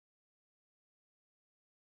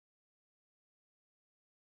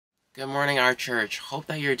Good morning, our church. Hope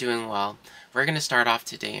that you're doing well. We're going to start off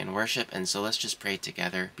today in worship, and so let's just pray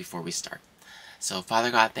together before we start. So, Father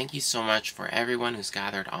God, thank you so much for everyone who's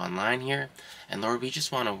gathered online here. And Lord, we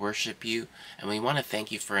just want to worship you, and we want to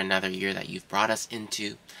thank you for another year that you've brought us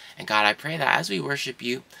into. And God, I pray that as we worship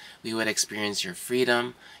you, we would experience your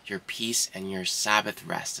freedom, your peace, and your Sabbath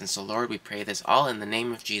rest. And so, Lord, we pray this all in the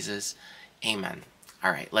name of Jesus. Amen.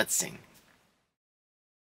 All right, let's sing.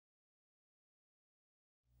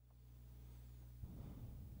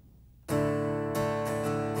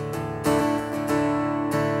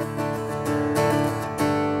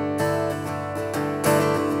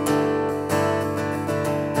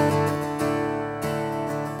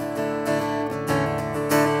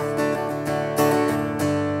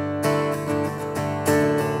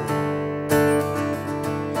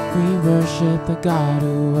 We worship the God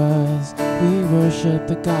who was. We worship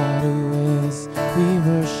the God who is. We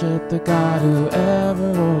worship the God who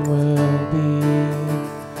ever will be.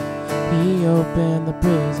 He opened the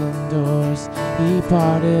prison doors. He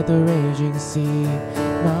parted the raging sea.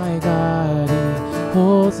 My God, He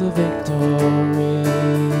holds the victory.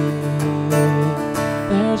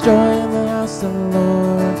 There's joy in the house of the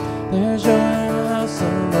Lord. There's joy in the house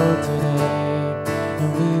of the Lord today.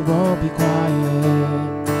 And we won't be quiet.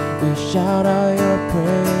 We shout out your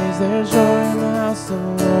praise. There's joy in the house of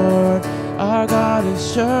the Lord. Our God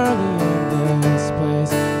is surely in this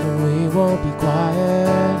place, and we won't be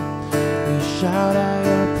quiet. We shout out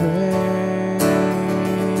your praise.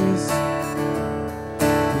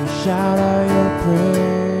 We shout out your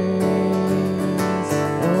praise.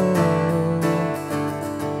 Oh.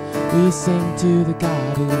 We sing to the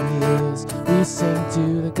God who heals. We sing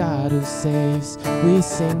to the God who saves. We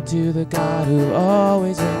sing to the God who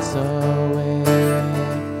always makes a way.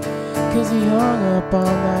 'Cause He hung up on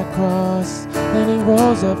that cross, then He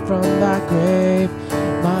rose up from that grave.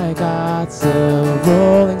 My God, still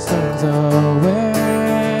rolling stones away.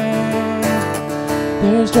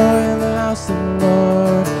 There's joy in the house of the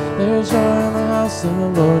Lord. There's joy in the house of the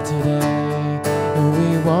Lord today. And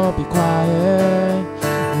we won't be quiet.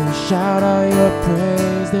 We shout out your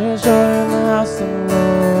praise. There's joy in the house of the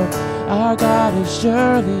Lord. Our God is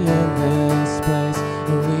surely in this place,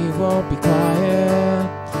 and we won't be quiet.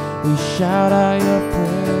 We shout out your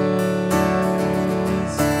praise.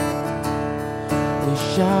 We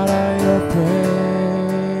shout out your praise.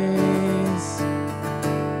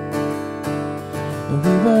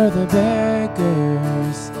 We were the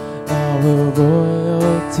beggars, now we're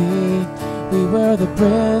royalty. We were the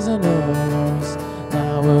prisoners,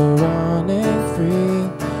 now we're running free.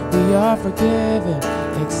 We are forgiven,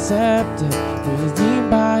 accepted, redeemed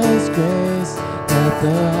by His grace. Let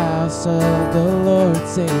the house of the Lord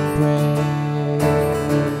sing praise.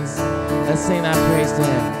 Let's sing that praise to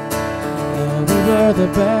Him. And we were the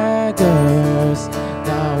beggars,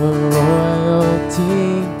 now we're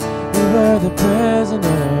royalty. We were the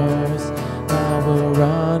prisoners, now we're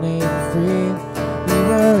running free. We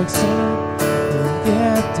were accepted,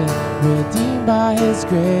 redeemed by His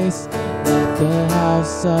grace. Let the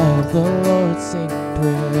house of the Lord sing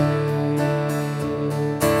praise.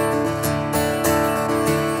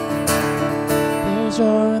 There's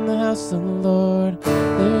joy in the house of the Lord.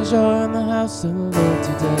 There's joy in the house of the Lord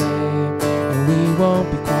today. And we won't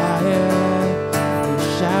be quiet. We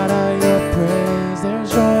shout out your praise. There's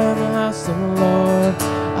joy in the house of the Lord.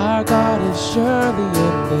 Our God is surely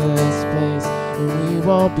in this place. And we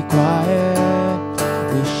won't be quiet.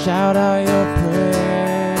 We shout out your praise.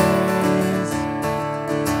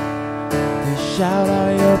 We shout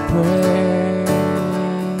out your praise.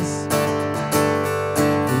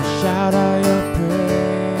 We shout out your praise.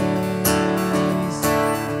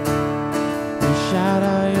 We shout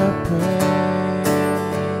out your praise.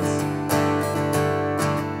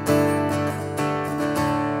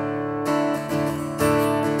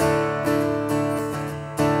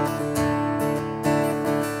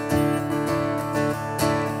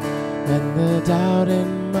 When the doubt in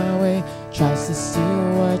my way tries to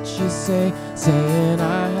steal what you say, saying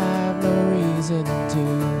I have no reason to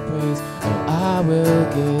praise, oh, I will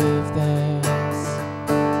give thanks.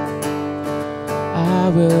 I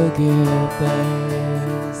will give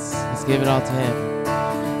thanks. Let's give it all to Him.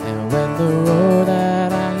 And when the roar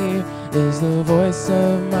that I hear is the voice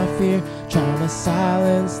of my fear, trying to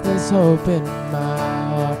silence this hope in my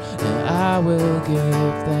heart, and I will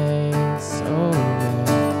give thanks. Oh yeah.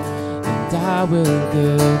 I will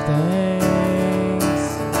give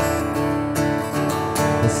thanks.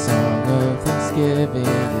 The song of thanksgiving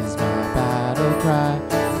is my battle cry.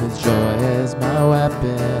 With joy as my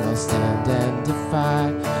weapon, I'll stand and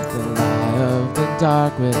defy the lie of the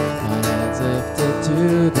dark with my hands lifted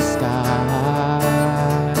to the sky.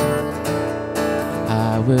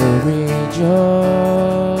 I will rejoice,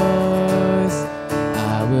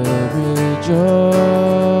 I will rejoice.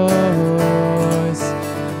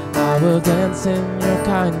 I will dance in your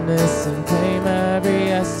kindness and claim every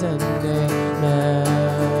yes and amen.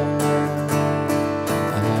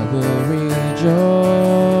 I will rejoice,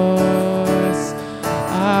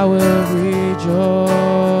 I will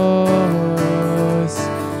rejoice.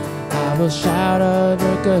 I will shout of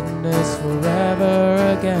your goodness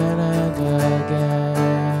forever again and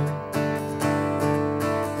again.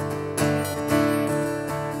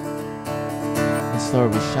 Yes,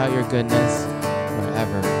 Lord, we shout your goodness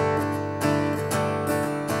forever.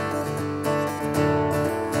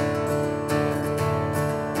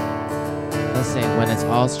 Let's sing when it's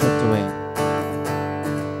all stripped away.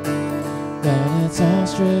 When it's all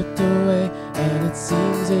stripped away and it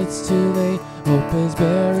seems it's too late, hope is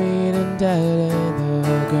buried and dead in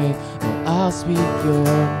the grave. Oh, I'll speak your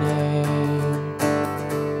name,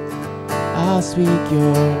 I'll speak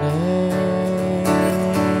your name.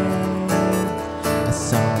 A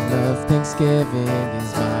song of thanksgiving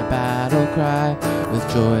is my battle cry. With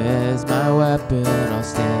joy as my weapon, I'll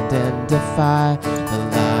stand and defy the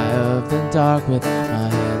lie of the dark with my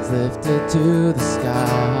hands lifted to the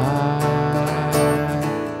sky.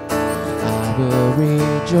 I will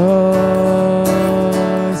rejoice,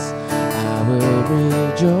 I will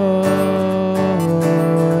rejoice.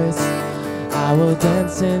 I will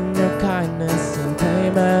dance in your kindness and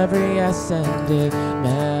claim every yes and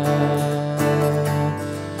amen.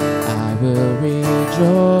 I will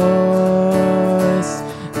rejoice,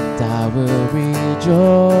 and I will rejoice.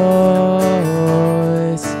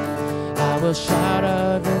 I will shout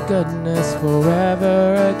of your goodness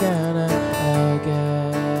forever again and again.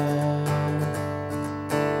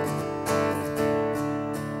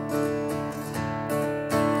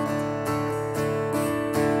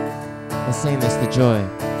 Let's sing this, the joy.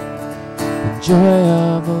 The joy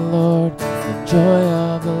of the Lord, the joy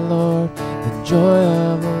of the Lord, the joy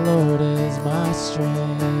of the Lord is my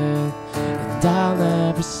strength. And I'll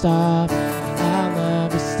never stop, I'll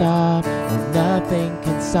never stop, and nothing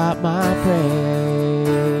can stop my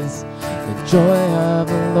praise. The joy of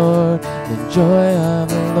the Lord, the joy of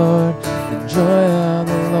the Lord, the joy of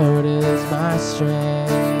the Lord is my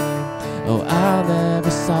strength. Oh, I'll never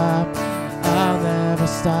stop, I'll never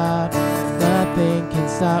stop, nothing can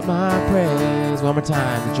stop my praise. One more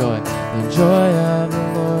time, the joy of the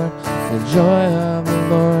Lord, the joy of the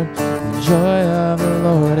Lord, the joy of the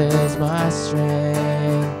Lord is my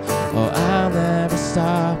strength. Oh, I'll never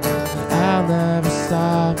stop, I'll never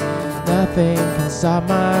stop, nothing can stop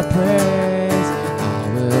my praise. I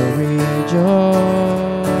will rejoice,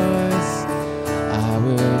 I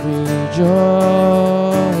will rejoice.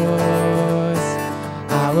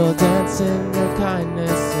 I will dance in your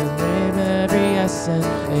kindness and name every yes and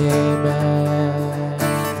amen.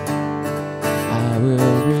 I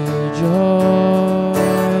will rejoice,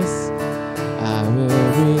 I will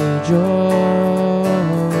rejoice.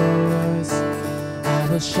 I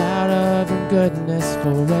will shout of your goodness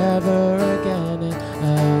forever again and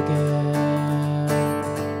again.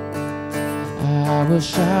 I will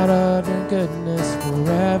shout of your goodness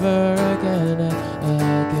forever again and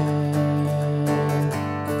again.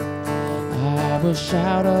 I will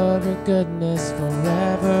shout of your goodness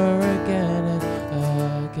forever again and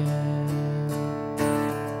again.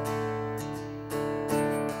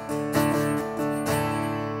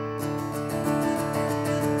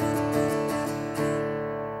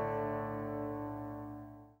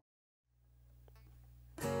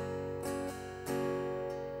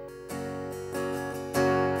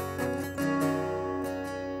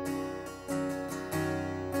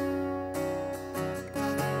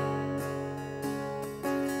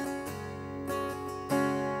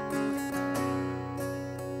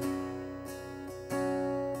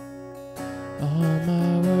 All my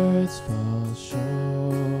words fall short.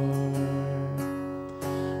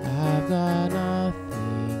 I've got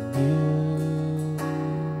nothing new.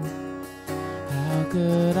 How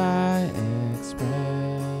could I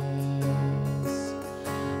express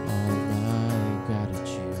all my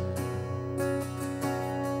gratitude?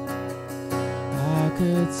 I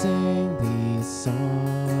could sing these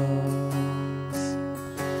songs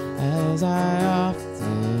as I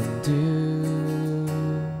often do.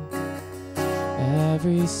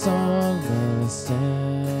 Every song must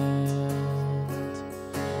end,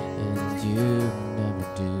 and you never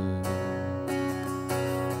do.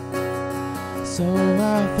 So I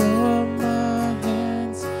throw up my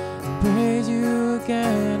hands and praise you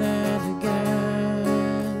again and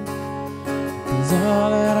again. 'Cause 'cause all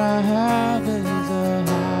that I have is a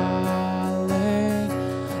hallelujah,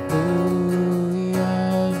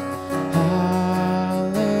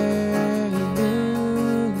 hallelujah.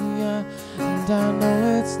 And I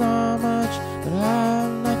know it's not much, but I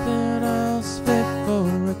have nothing else fit for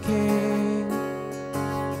a king,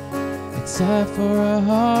 except for a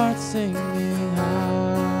heart singing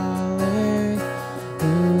hallelujah,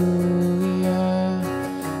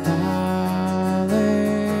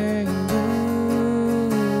 hallelujah.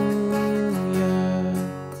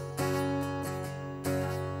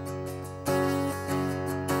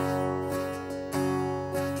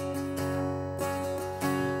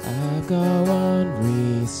 I've got one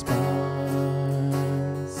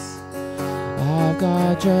response, I've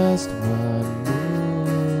got just one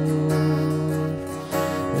move,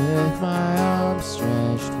 with my arms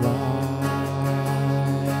stretched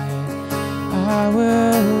wide, I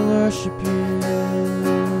will worship you.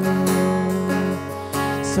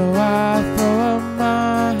 So I throw up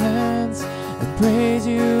my hands and praise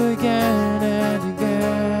you again and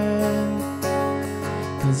again,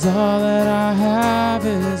 'cause all that I have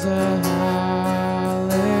is a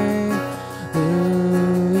hallelujah,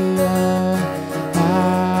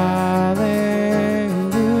 hallelujah.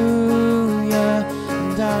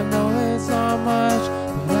 And I know it's not much,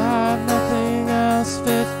 but I have nothing else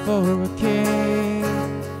fit for a king,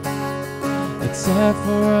 except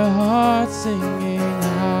for a heart singing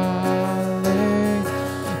hallelujah,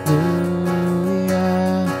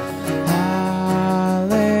 hallelujah.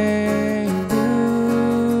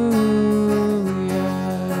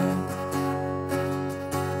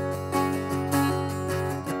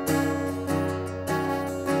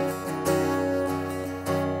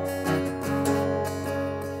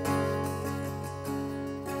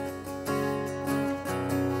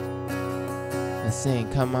 Let's sing,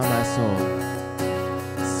 come on my soul.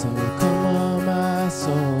 So come on my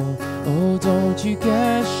soul, oh don't you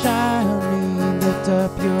get shy on me, lift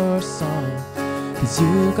up your song, 'cause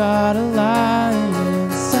you got a lion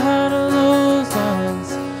inside of those lungs.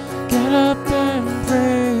 Get up and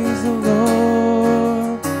praise the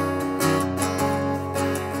Lord.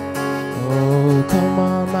 Oh come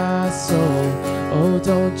on my soul, oh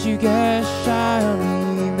don't you get shy on me,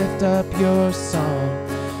 lift up your song,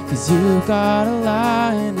 'cause you got a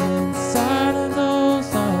lion inside of those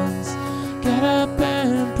lungs. Get up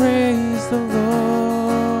and praise the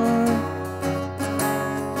Lord.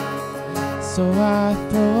 So I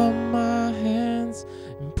throw up my hands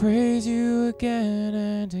and praise you again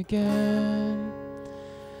and again,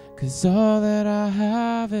 'cause all that I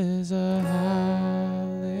have is a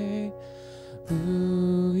hallelujah,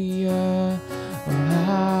 oh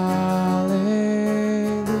hallelujah.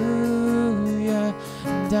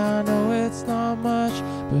 And I know it's not much,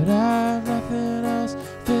 but I have nothing else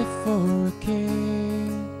fit for a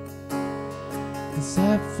king,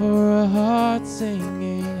 except for a heart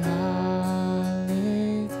singing hallelujah,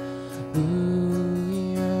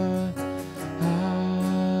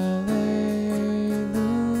 hallelujah.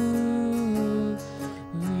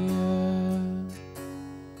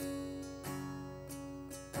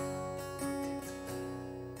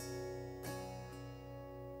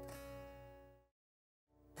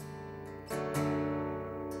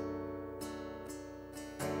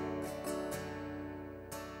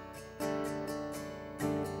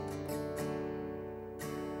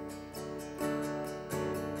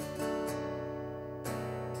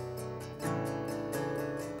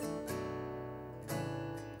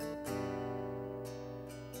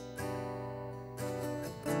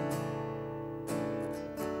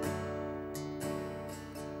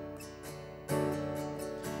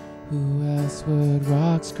 Who else would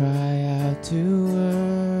rocks cry out to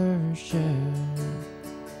worship,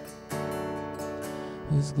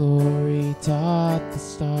 whose glory taught the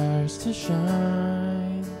stars to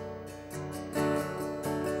shine?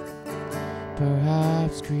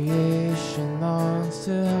 Perhaps creation longs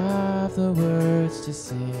to have the words to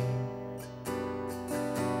sing,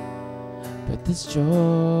 but this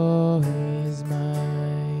joy is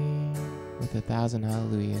mine. With 1,000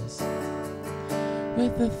 hallelujahs,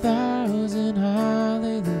 with 1,000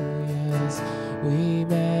 hallelujahs, we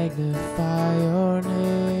magnify your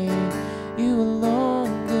name. You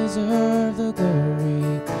alone deserve the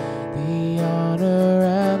glory, the honor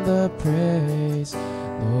and the praise.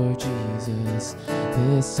 Lord Jesus,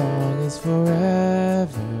 this song is forever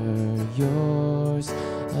yours.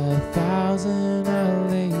 1,000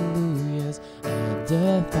 hallelujahs and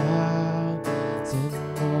 1,000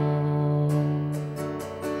 more.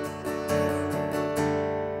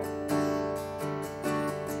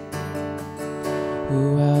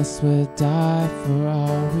 Who else would die for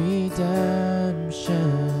our redemption?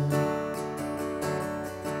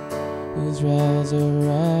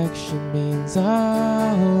 salvation means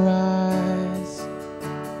I'll rise.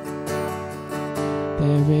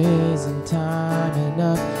 There isn't time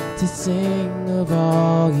enough to sing of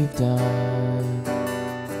all you've done,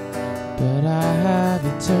 but I have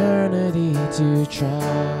eternity to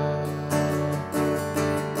try.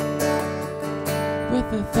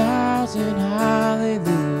 With 1,000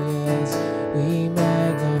 hallelujahs, we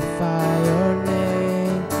magnify your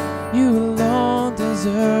name. You alone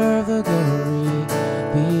deserve the glory,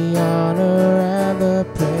 the honor, and the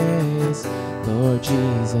praise. Lord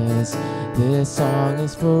Jesus, this song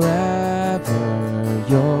is forever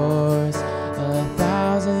yours.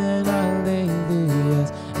 1,000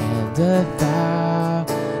 hallelujahs and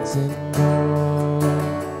 1,000 more.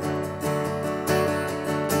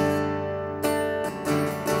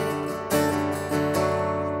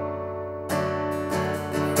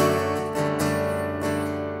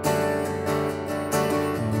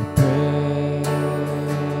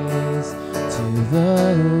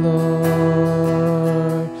 The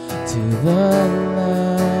Lord, to the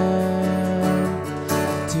Lamb,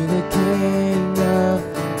 to the King of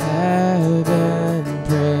heaven,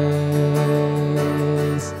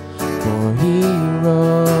 praise. For he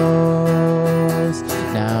rose,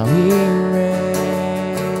 now he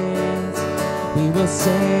reigns. We will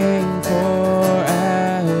sing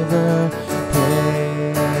forever,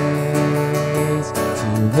 praise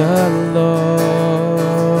to the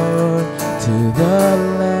Lord, to the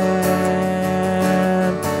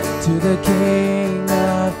Lamb, to the King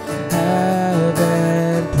of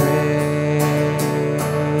heaven,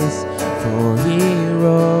 praise. For he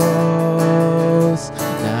rose,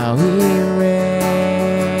 now he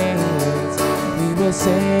reigns. We will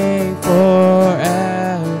sing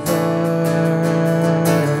forever.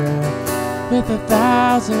 With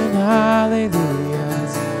 1,000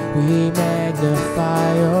 hallelujahs, we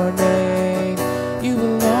magnify your name. You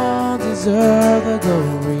alone deserve the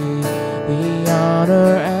glory, the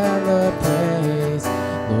honor, and the praise.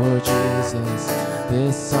 Lord Jesus,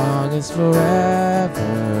 this song is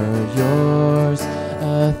forever yours.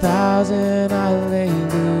 1,000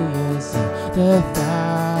 hallelujahs and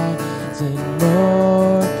 1,000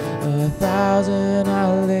 more. 1,000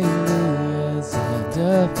 hallelujahs and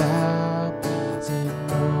 1,000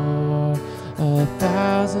 more.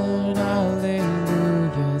 1,000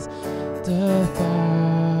 hallelujahs and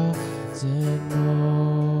 1,000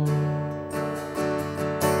 more.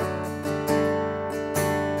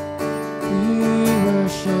 We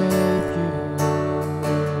worship you,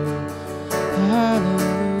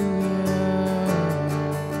 hallelujah.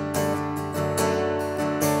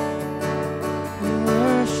 We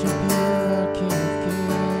worship you, our King of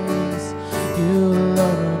Kings. You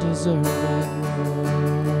alone deserve it,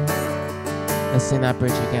 Lord. Let's sing that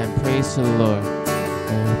bridge again. Praise to the Lord.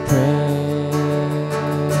 Oh, praise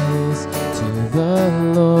to the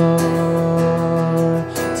Lord,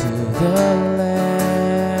 to the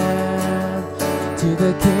Lamb, to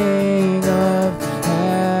the King of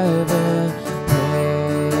heaven,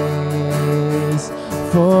 praise.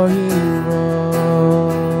 For he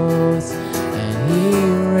rose and he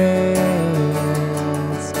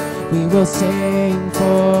reigns. We will sing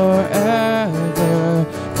forever,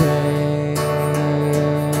 praise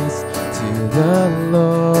to the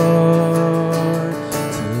Lord,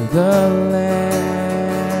 to the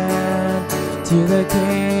Lamb, to the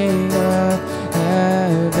King of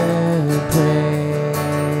heaven,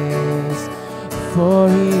 praise. For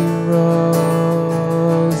he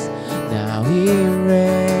rose, now he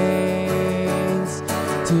reigns.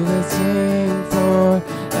 To the sing forever.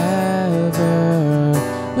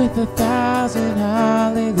 With 1,000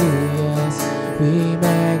 hallelujahs, we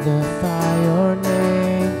magnify your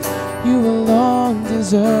name. You alone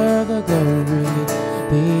deserve the glory,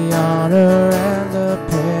 the honor, and the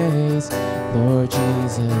praise. Lord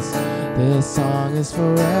Jesus, this song is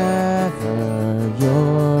forever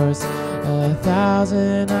yours.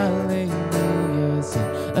 1,000 hallelujahs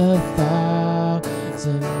and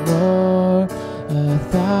 1,000 more.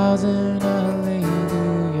 1,000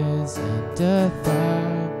 hallelujahs and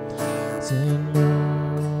 1,000 more.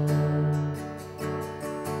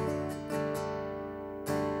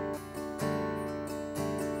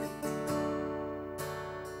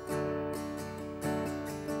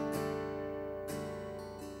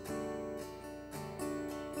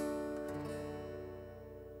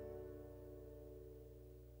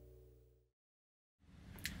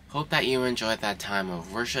 Hope that you enjoyed that time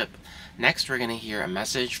of worship. Next, we're going to hear a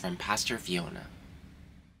message from Pastor Fiona.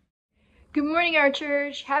 Good morning, our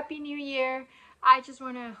church. Happy New Year. I just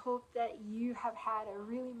want to hope that you have had a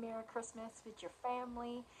really Merry Christmas with your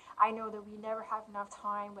family. I know that we never have enough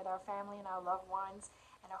time with our family and our loved ones,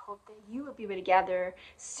 and and I hope that you will be able to gather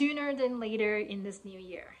sooner than later in this new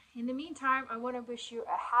year. In the meantime, I want to wish you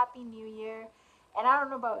a happy new year. And I don't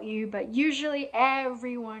know about you, but usually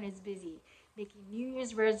everyone is busy making New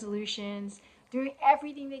Year's resolutions, doing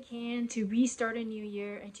everything they can to restart a new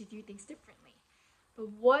year and to do things differently. But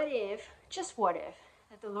what if, just what if,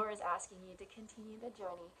 that the Lord is asking you to continue the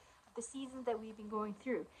journey of the seasons that we've been going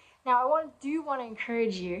through? Now, I do want to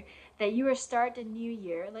encourage you that you will start the new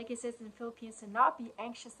year, like it says in Philippians, to not be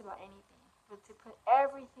anxious about anything, but to put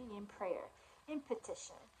everything in prayer, in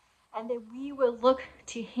petition, and that we will look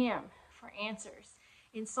to Him for answers.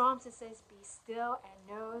 In Psalms, it says, "Be still and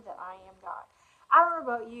know that I am God." I don't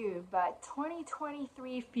know about you, but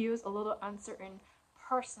 2023 feels a little uncertain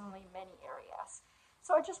personally in many areas.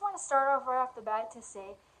 So I just want to start off right off the bat to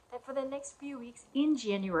say that for the next few weeks in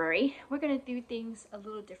January, we're going to do things a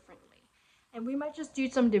little differently. And we might just do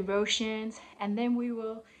some devotions, and then we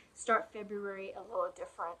will start February a little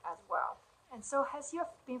different as well. And so as you have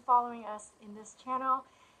been following us in this channel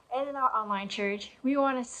and in our online church, we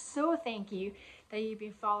want to so thank you that you've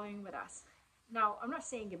been following with us. Now, I'm not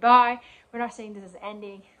saying goodbye. We're not saying this is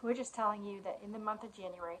ending. We're just telling you that in the month of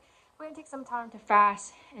January, we're going to take some time to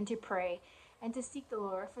fast and to pray and to seek the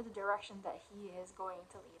Lord for the direction that He is going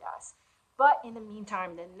to lead us. But in the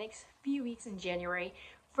meantime, the next few weeks in January,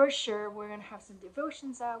 for sure, we're going to have some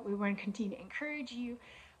devotions up. We want to continue to encourage you.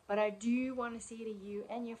 But I do want to say to you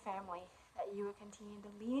and your family that you will continue to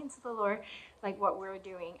lean into the Lord like what we're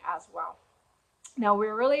doing as well. Now,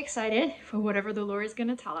 we're really excited for whatever the Lord is going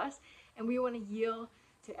to tell us, and we want to yield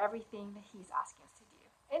to everything that He's asking us to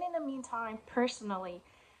do. And in the meantime, personally,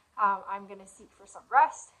 I'm going to seek for some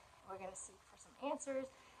rest. We're going to seek for some answers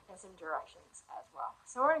and some directions as well.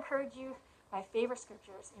 So I want to encourage you, my favorite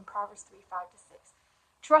scriptures in Proverbs 3:5-6.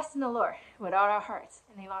 Trust in the Lord with all our hearts,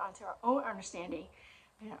 and lean not unto our own understanding,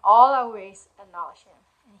 but in all our ways acknowledge Him,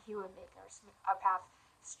 and He will make our path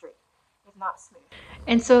straight, if not smooth.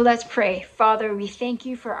 And so let's pray. Father, we thank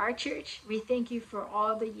you for our church. We thank you for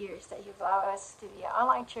all the years that you've allowed us to be an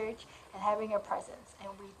online church and having a presence. And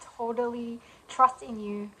we totally trust in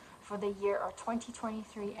you for the year of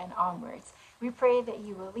 2023 and onwards. We pray that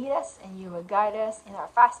you will lead us and you will guide us in our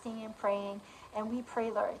fasting and praying. And we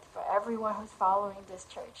pray, Lord, for everyone who's following this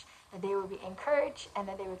church, that they will be encouraged and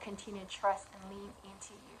that they will continue to trust and lean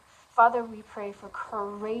into you. Father, we pray for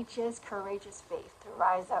courageous faith to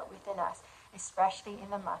rise up within us, especially in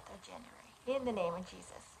the month of January. In the name of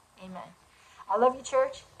Jesus, amen. I love you,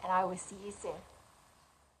 church, and I will see you soon.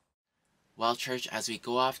 Well, church, as we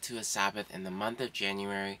go off to a Sabbath in the month of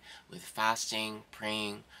January with fasting,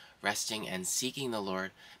 praying, resting, and seeking the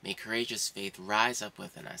Lord, may courageous faith rise up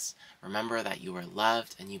within us. Remember that you are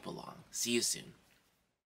loved and you belong. See you soon.